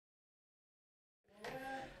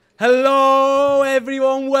Hello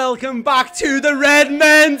everyone, welcome back to the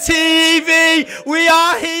Redmen TV. We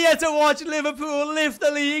are here to watch Liverpool lift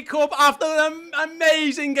the League Cup after an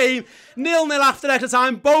amazing game. 0-0 after extra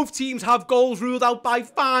time. Both teams have goals ruled out by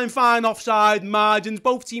fine offside margins.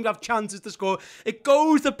 Both teams have chances to score. It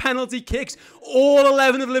goes to penalty kicks. All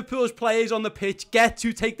 11 of Liverpool's players on the pitch get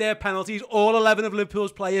to take their penalties. All 11 of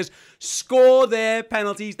Liverpool's players score their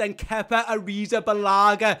penalties. Then Kepa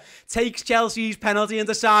Arrizabalaga takes Chelsea's penalty and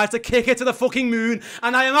decides to kick it to the fucking moon.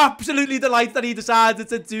 And I am absolutely delighted that he decided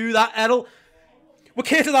to do that. Errol, we're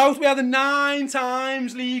kitted out. We are the 9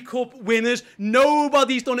 times League Cup winners.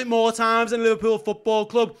 Nobody's done it more times than Liverpool Football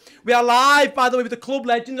Club. We are live, by the way, with the club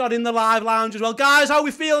legends are in the live lounge as well. Guys, how are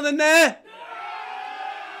we feeling in there?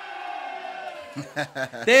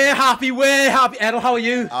 They're happy, we're happy. Errol, how are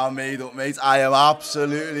you? I'm made up, mate. I am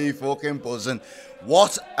absolutely fucking buzzing.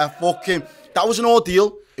 What a fucking... That was an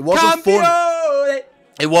ordeal. It wasn't fun.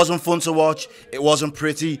 It wasn't fun to watch. It wasn't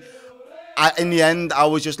pretty. In the end, I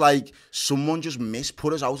was just like, someone just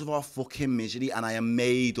put us out of our fucking misery, and I am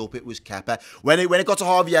made up it was Kepa. When it got to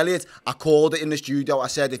Harvey Elliott, I called it in the studio. I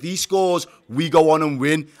said, if he scores, we go on and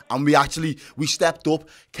win. And we stepped up.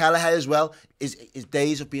 Kelleher as well, his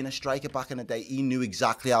days of being a striker back in the day, he knew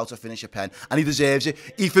exactly how to finish a pen, and he deserves it.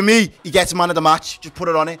 For me, he gets man of the match. Just put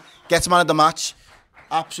it on it. Gets man of the match.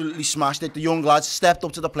 Absolutely smashed it. The young lads stepped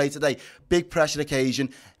up to the plate today. Big pressure occasion.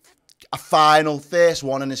 A final, first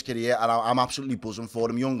one in his career, and I'm absolutely buzzing for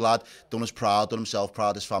him. Young lad, done us proud, done himself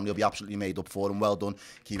proud, his family will be absolutely made up for him. Well done,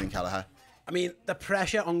 Kevin Kelleher. I mean, the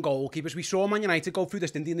pressure on goalkeepers. We saw Man United go through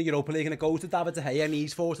this, didn't they, in the Europa League, and it goes to David De Gea, and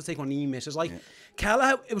he's forced to take one, and he misses. Like,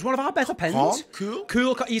 Kelleher, it was one of our better pens.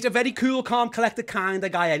 Cool. He's a very cool, calm, collected kind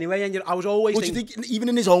of guy anyway, and I was always thinking... Do you think, even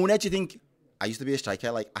in his own head, you think, I used to be a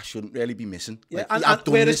striker, like, I shouldn't really be missing. Yeah, like,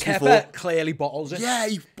 and whereas Kepa clearly bottles it. Yeah,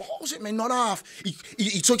 he bottles it, man, not half.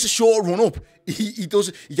 He takes a short run up. He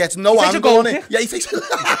gets no angle on it. Yeah, he takes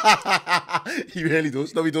he really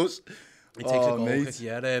does. No, he does. He takes a goal kick,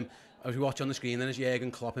 yeah. As we watch on the screen, then as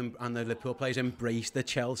Jurgen Klopp and the Liverpool players embrace the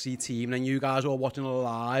Chelsea team, and you guys are all watching it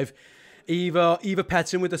live. Eva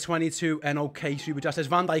Petson with the 22 NOK Super Chat says,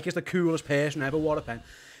 Van Dijk is the coolest person ever, what a pen.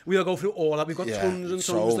 We'll go through all that. We've got tons and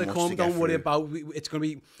tons to come. Don't worry about. It's going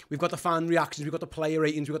to be. We've got the fan reactions. We've got the player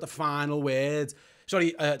ratings. We've got the final word.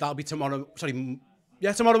 Sorry, that'll be tomorrow. Sorry,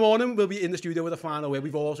 yeah, tomorrow morning we'll be in the studio with the final word.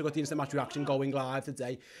 We've also got the instant match reaction going live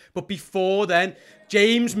today. But before then,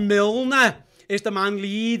 James Milner is the man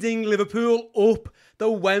leading Liverpool up the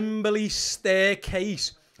Wembley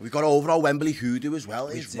staircase. We got over our Wembley hoodoo as well.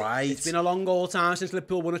 It's right. It's been a long old time since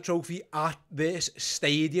Liverpool won a trophy at this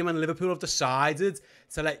stadium, and Liverpool have decided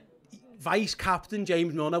to let vice-captain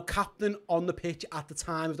James Milner, captain on the pitch at the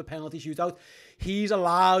time of the penalty shootout, he's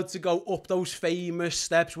allowed to go up those famous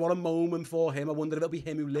steps. What a moment for him. I wonder if it'll be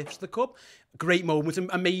him who lifts the cup. Great moment.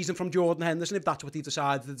 Amazing from Jordan Henderson, if that's what he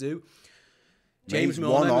decided to do. James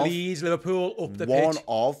Milner leads Liverpool up the pitch. One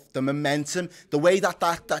of the momentum, the way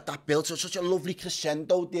that built such a lovely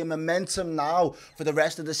crescendo. The momentum now for the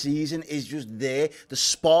rest of the season is just there. The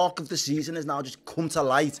spark of the season has now just come to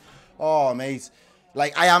light. Oh, mate.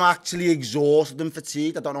 Like, I am actually exhausted and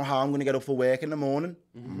fatigued. I don't know how I'm going to get up for work in the morning.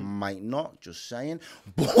 Might not, just saying.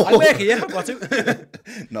 But... I work here, I've got to.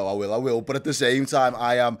 No, I will. But at the same time,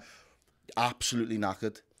 I am absolutely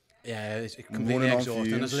knackered. Yeah, it's completely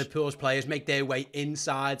exhausting. As Liverpool's players make their way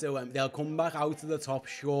inside, they'll come back out to the top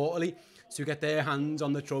shortly to get their hands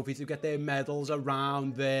on the trophy, to get their medals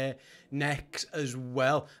around their necks as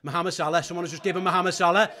well. Mohamed Salah, someone has just given Mohamed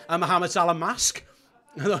Salah a Mohamed Salah mask.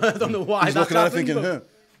 I don't know why. He's looking at it thinking,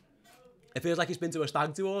 it feels like he's been to a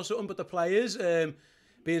stag do or something, but the players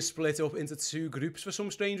being split up into 2 groups for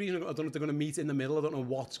some strange reason. I don't know if they're going to meet in the middle. I don't know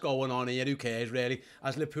what's going on here. Who cares, really?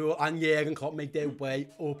 As Liverpool and Jurgen Klopp make their way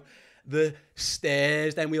up the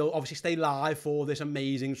stairs, then we'll obviously stay live for this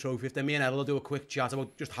amazing trophy. Then me and Errol will do a quick chat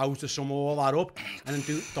about just how to sum all that up. And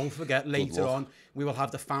then don't forget, later on, we will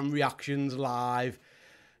have the fan reactions live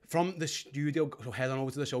from the studio. So head on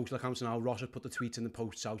over to the social accounts now. Ross has put the tweets and the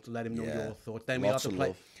posts out to let him know your thoughts. Then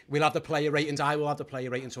we'll have the player ratings. I will have the player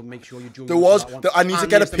ratings, so make sure you join. I need to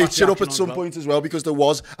get a picture up at some point as well, because there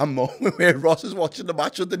was a moment where Ross was watching the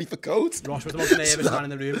match underneath a coat. Ross was the most nervous man in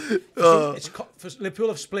the room. For Liverpool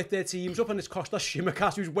have split their teams up, and it's cost us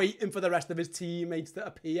Shimmercast, who's waiting for the rest of his teammates to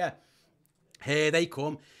appear. Here they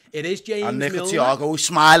come. It is James and Milner. Thiago is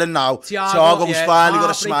smiling now. Thiago's finally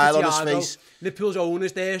got a smile on his face. Liverpool's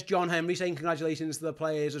owners, there's John Henry saying congratulations to the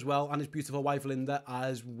players as well, and his beautiful wife Linda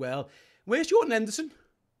as well. Where's Jordan Henderson?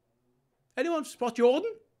 Anyone spot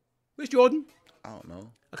Jordan? Where's Jordan? I don't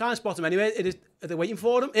know. I can't spot him anyway. Are they waiting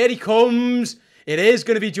for him? Here he comes. It is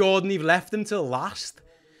going to be Jordan. You've left him till last.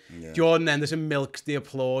 Yeah. Jordan Henderson milks the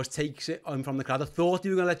applause, takes it on from the crowd. I thought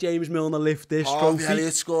you were going to let James Milner lift this Harvey trophy.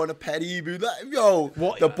 Elliott scoring a penny. Yo,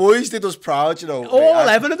 What? the boys did us proud, you know. All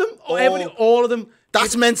 11 of them. All of them.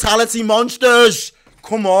 That's mentality, monsters.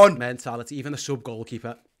 Come on. Mentality. Even the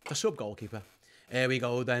sub-goalkeeper. Here we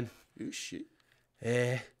go then. Oh, shit.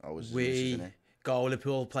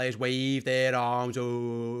 Liverpool players wave their arms.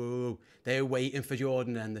 Oh, they're waiting for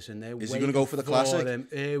Jordan Henderson. Is he going to go for the classic? Him.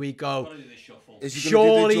 Here we go. Is he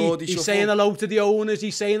going to do the he's shuffle? saying hello to the owners.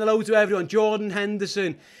 He's saying hello to everyone. Jordan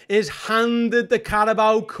Henderson is handed the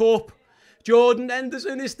Carabao Cup. Jordan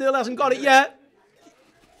Henderson still hasn't got it yet.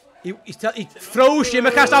 He throws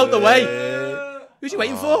Shimmercast out the way. Who's he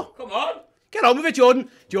waiting for? Come on. Get on with it, Jordan.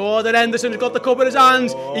 Jordan Henderson's got the cup in his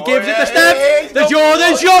hands. He gives it the step. The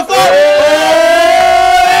Jordan shuffle.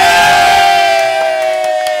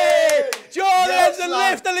 Jordan Henderson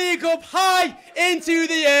lifts the League Cup high into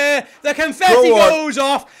the air. The confetti goes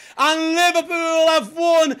off. And Liverpool have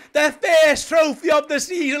won their first trophy of the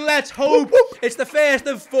season. Let's hope it's the first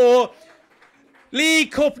of 4.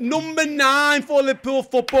 League Cup number 9 for Liverpool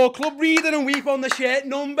Football Club. Read it and weep on the shirt.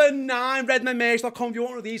 Number 9, redmenmerch.com if you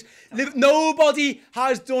want one of these. Nobody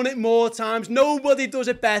has done it more times. Nobody does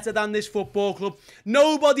it better than this football club.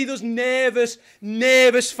 Nobody does nervous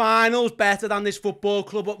finals better than this football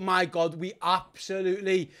club. But my God, we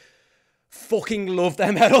absolutely fucking love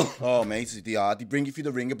them, Errol. Oh, mate, they are. They bring you through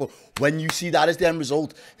the ringer. But when you see that as the end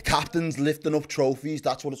result, the captains lifting up trophies,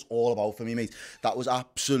 that's what it's all about for me, mate. That was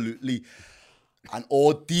absolutely an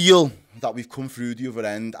ordeal that we've come through the other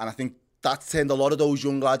end, and I think that's turned a lot of those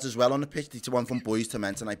young lads as well on the pitch. They went from boys to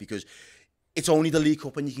men tonight because it's only the League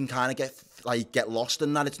Cup and you can kind of get lost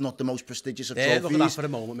in that. It's not the most prestigious of trophies. Look at that for a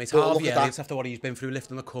moment, mate. Harvey Elliott, after what he's been through,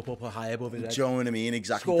 lifting the cup up high above his head. Do you know what I mean?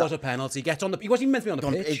 Exactly. Scores a penalty, gets on the... He wasn't even meant to be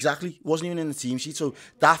on the pitch. Exactly. Wasn't even in the team sheet. So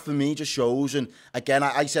that for me just shows, and again,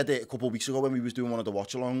 I said it a couple of weeks ago when we was doing one of the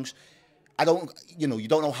watch-alongs, you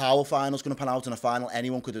don't know how a final's going to pan out in a final.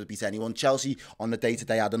 Anyone could have beat anyone. Chelsea, on the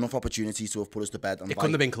day-to-day, had enough opportunities to have put us to bed. And it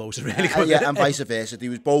couldn't have been closer, really. And vice versa. There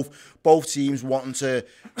was both teams wanting to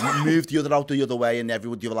move the other out the other way, and the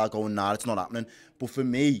other lad going, nah, it's not happening. But for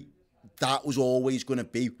me, that was always going to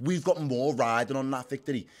be. We've got more riding on that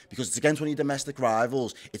victory because it's against one of your domestic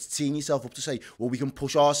rivals. It's teeing yourself up to say, well, we can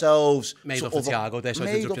push ourselves. Made up for Thiago there, so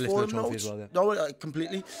it's up to lift the trophy as well. Yeah. No,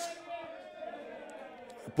 completely.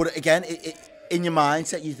 But again, in your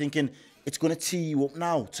mindset, you're thinking, it's going to tee you up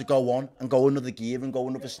now to go on and go another gear and go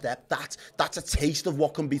another step. That's a taste of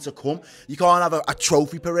what can be to come. You can't have a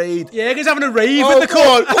trophy parade. Jürgen's having a rave with the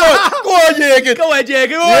cup. Go on, Jürgen. Go ahead,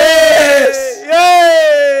 Jürgen. Yes!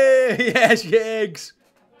 Yay! Yes, Jürgs.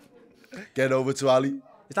 Get over to Ali.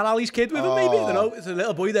 Is that Ali's kid with him, maybe? I don't know. It's a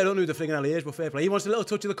little boy there. I don't know who the friggin' Ali is, but fair play. He wants a little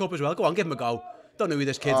touch of the cup as well. Go on, give him a go. Don't know who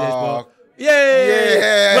this kid is, but... Yay!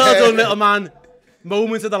 Yeah! Well done, little man.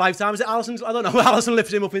 Moment of the lifetime. Is it Allison's? I don't know. Allison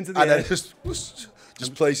lifts him up into the air. And then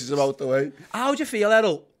just places him out the way. How do you feel,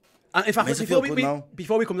 Errol? And in fact,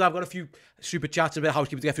 before we come down, I've got a few super chats and a bit of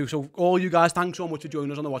housekeeping to get through. So all you guys, thanks so much for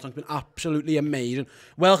joining us on the watch. It's been absolutely amazing.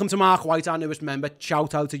 Welcome to Mark White, our newest member.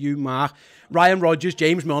 Shout out to you, Mark. Ryan Rogers,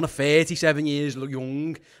 James Milner, 37 years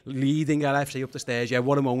young, leading LFC up the stairs. Yeah,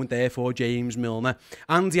 what a moment there for James Milner.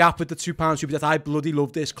 Andy App with the £2 super chat. I bloody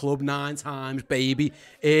love this club 9 times, baby.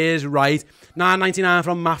 Is right. $9.99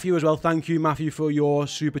 from Matthew as well. Thank you, Matthew, for your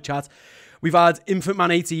super chat. We've had Infant Man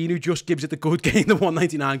 18 who just gives it the good game, the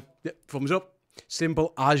 $1.99. Thumbs up.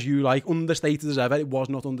 Simple as you like. Understated as ever. It was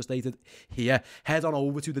not understated here. Head on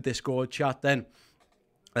over to the Discord chat then.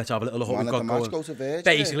 Let's have a little look what we've got going.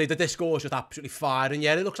 Basically, the Discord is just absolutely firing.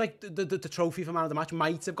 Yeah, it looks like the trophy for man of the match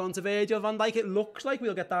might have gone to Virgil van Dijk. It looks like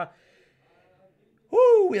we'll get that.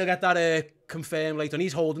 We'll get that confirmed later. And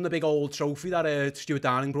he's holding the big old trophy that Stuart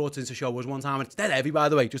Downing brought in to show us one time. And it's dead heavy, by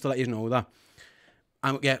the way, just to let you know that.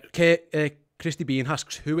 Yeah, Christy Bean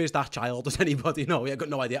asks, who is that child? Does anybody know? Yeah, I've got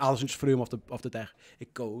no idea. Alison just threw him off the deck.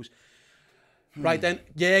 It goes. Right then,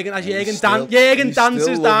 Jürgen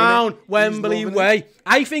dances down Wembley Way.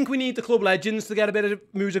 I think we need the club legends to get a bit of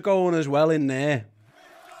music going as well in there.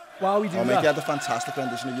 While we do that. Mate, you had a fantastic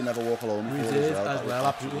rendition of You Never Walk Alone. We did as well,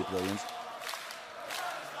 absolutely brilliant.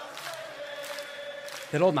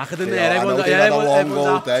 They're all knackered in there.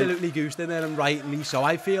 Everyone's absolutely goosed in there, and rightly so.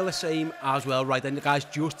 I feel the same as well. Right then, guys,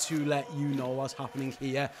 just to let you know what's happening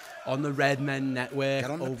here on the Redmen Network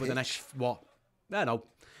over the next, what? I know.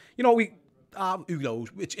 You know, who knows?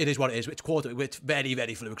 It is what it is. It's very,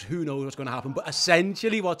 very fluid. Who knows what's going to happen? But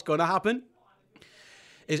essentially what's going to happen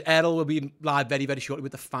is Errol will be live very, very shortly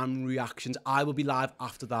with the fan reactions. I will be live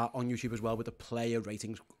after that on YouTube as well with the player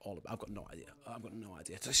ratings. I've got no idea.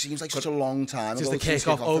 It seems like such a long time ago. Just the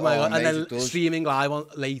kick-off. Oh my God. And then streaming live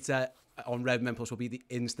later on Redmen Plus will be the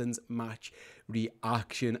instant match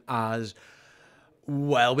reaction as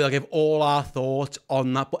well. We'll give all our thoughts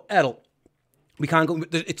on that. But Errol, we can't go,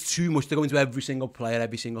 it's too much to go into every single player,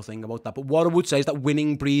 every single thing about that. But what I would say is that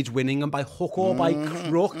winning breeds winning, and by hook or by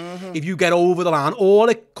crook, if you get over the line, all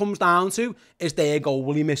it comes down to is their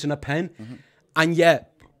goalie missing a pen. And yeah,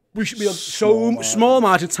 we should be on small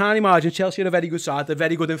margin, tiny margin. Chelsea are a very good side. They're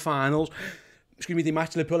very good in finals. Excuse me, they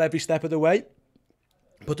match Liverpool every step of the way.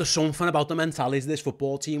 But there's something about the mentality of this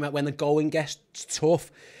football team when the going gets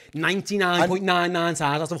tough. 99.99 times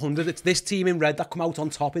out of 100, it's this team in red that come out on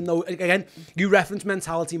top. In though, again, you referenced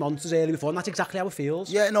mentality monsters earlier before, and that's exactly how it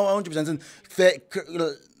feels. Yeah, no, 100%. And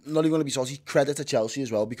not even going to be salty, credit to Chelsea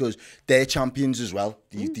as well, because they're champions as well.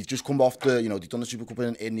 They've just come off the, they've done the Super Cup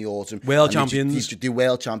in the autumn. World champions. They're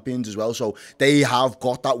world champions as well. So they have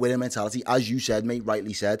got that winning mentality. As you said, mate,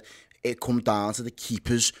 rightly said, it comes down to the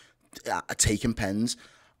keepers taking pens,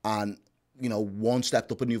 and one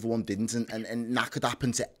stepped up and the other one didn't, and that could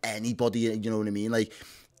happen to anybody. You know what I mean? Like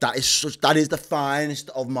that is the finest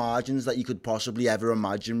of margins that you could possibly ever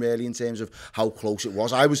imagine, really, in terms of how close it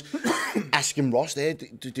was. I was asking Ross there,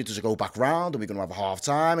 does it go back round? Are we going to have a half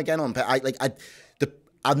time again on?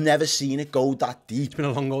 I've never seen it go that deep. It's been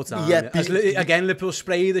a long old time. Yeah. Again, Liverpool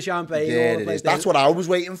spray the champagne. There it is. That's what I was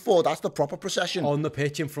waiting for. That's the proper procession. On the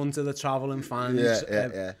pitch in front of the travelling fans.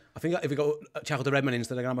 Yeah. I think if we go check out the Redmen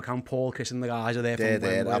Instagram account, Paul, Chris and the guys are there.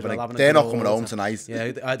 They're not coming home tonight.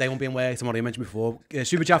 Yeah, they won't be in work tomorrow, you mentioned before.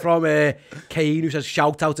 Super chat from Kane, who says,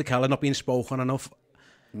 shout out to Keller, not being spoken enough.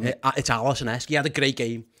 It's Alisson-esque. He had a great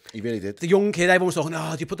game. He really did. The young kid, everyone's talking,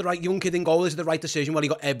 do you put the right young kid in goal? Is it the right decision? Well, he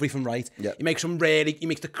got everything right. Yeah. He makes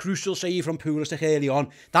the crucial save from Pulisic early on.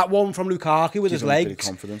 That one from Lukaku with his legs.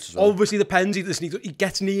 Confidence as well. Obviously, the pens, he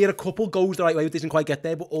gets near a couple, goes the right way, but doesn't quite get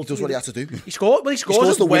there. But he does what he has to do. He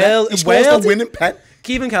scores the winning pen.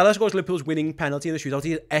 Kevin Keller scores Liverpool's winning penalty in the shootout.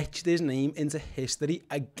 He has etched his name into history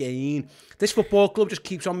again. This football club just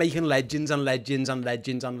keeps on making legends and legends and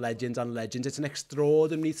legends and legends and legends. It's an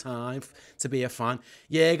extraordinary time to be a fan.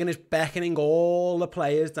 Jürgen is beckoning all the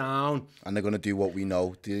players down. And they're going to do what we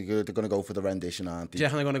know. They're going to go for the rendition, aren't they?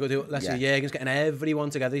 Definitely going to go do it. Let's see, Jürgen's getting everyone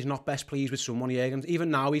together. He's not best pleased with someone, Jürgen. Even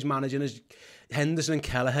now he's managing as Henderson and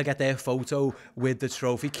Kelleher get their photo with the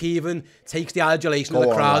trophy. Kevin takes the adulation of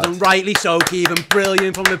the crowd, and rightly so, Kevin.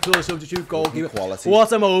 Brilliant from Liverpool substitute goalkeeper. Quality.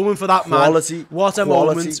 What a moment for that man. What a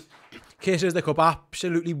moment. Kisses the cup.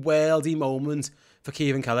 Absolutely worldy moment for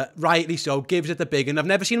Kevin Keller. Rightly so. Gives it the big one. I've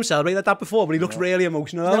never seen him celebrate like that before, but he looks really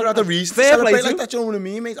emotional. Never had a reason to celebrate like that, you know what I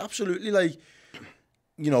mean, mate? Absolutely, like,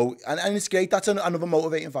 and it's great. That's another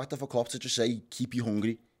motivating factor for Klopp to just say, keep you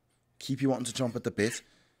hungry. Keep you wanting to jump at the bit.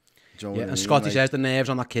 And Scotty says the nerves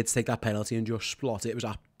on that kid to take that penalty and just splot it. It was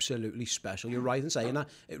absolutely special. You're right in saying that.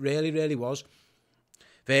 It really, really was.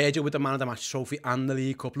 Virgil with the man of the match trophy and the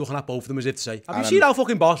League Cup, looking at both of them as if to say, have you seen how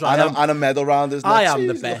fucking boss I am? And a medal round, isn't it? I am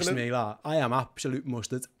the best, mate. I am absolute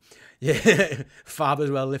mustard. Yeah, Fab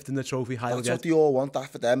as well, lifting the trophy high. That's what they all want,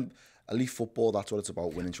 that for them. Elite football, that's what it's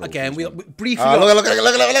about, winning trophies. Again, we'll briefly... Look.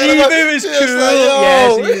 Sivu is cool. Yeah,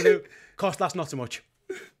 Sivu. Kostas, not so much.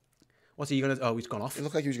 What's he going to... Oh, he's gone off. It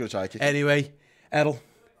looked like he was going to try a kick. Anyway, Errol,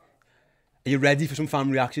 are you ready for some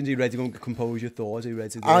fan reactions? Are you ready to compose your thoughts? Are you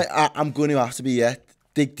ready to I'm going to have to be, yeah.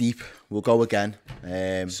 Dig deep. We'll go again.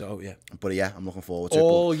 But yeah, I'm looking forward to it.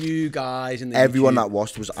 All you guys in the everyone YouTube, that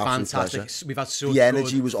watched was absolute fantastic. Pleasure. We've had such the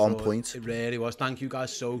energy was on point. It really was. Thank you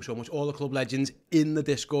guys so much. All the club legends in the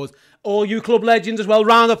Discord. All you club legends as well.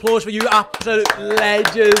 Round of applause for you, absolute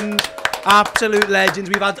legends. Absolute legends.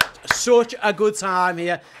 We've had such a good time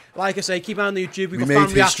here. Like I say, keep an eye on the YouTube. We've got fan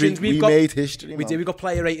reactions. We made history. We did. We've got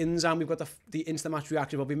player ratings and we've got the instant match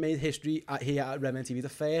reaction. But we made history here at Redmen TV. The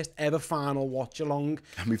first ever final watch along.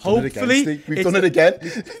 And we've done it again. We've done it again.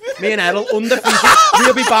 Me and Errol undefeated.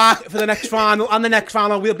 We'll be back for the next final and the next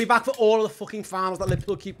final. We'll be back for all of the fucking finals that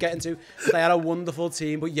Liverpool keep getting to. They are a wonderful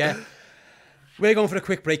team. But yeah, we're going for a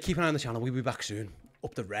quick break. Keep an eye on the channel. We'll be back soon.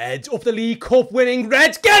 Up the Reds. Up the League Cup winning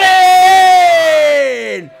Reds. Get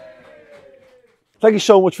in! Thank you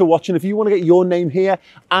so much for watching. If you want to get your name here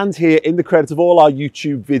and here in the credits of all our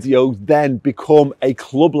YouTube videos, then become a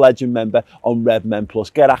Club Legend member on Redmen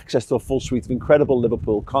Plus. Get access to a full suite of incredible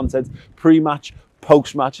Liverpool content, pre-match,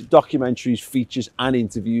 post-match, documentaries, features and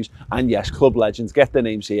interviews. And yes, Club Legends, get their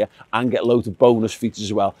names here and get loads of bonus features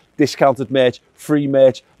as well. Discounted merch, free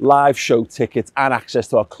merch, live show tickets and access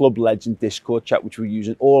to our Club Legend Discord chat, which we use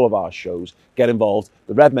in all of our shows. Get involved,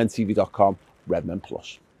 theredmentv.com. Redmen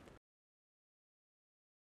Plus.